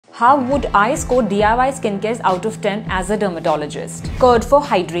How would I score DIY skincare out of 10 as a dermatologist? Curd for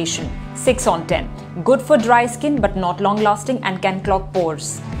hydration, 6 on 10. Good for dry skin but not long lasting and can clog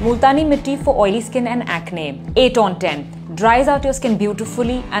pores. Multani mitti for oily skin and acne, 8 on 10. Dries out your skin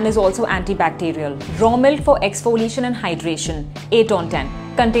beautifully and is also antibacterial. Raw milk for exfoliation and hydration, 8 on 10.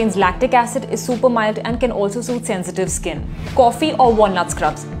 Contains lactic acid, is super mild and can also soothe sensitive skin. Coffee or walnut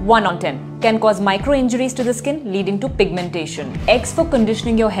scrubs, 1 on 10. Can cause micro injuries to the skin leading to pigmentation. Eggs for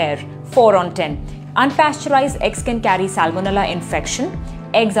conditioning your hair, 4 on 10. Unpasteurized eggs can carry salmonella infection.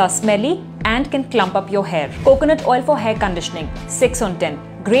 Eggs are smelly and can clump up your hair. Coconut oil for hair conditioning, 6 on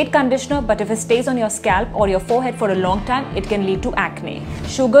 10. Great conditioner, but if it stays on your scalp or your forehead for a long time, it can lead to acne.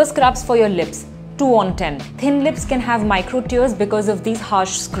 Sugar scrubs for your lips, 2 on 10. Thin lips can have micro tears because of these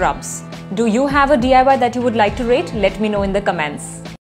harsh scrubs. Do you have a DIY that you would like to rate? Let me know in the comments.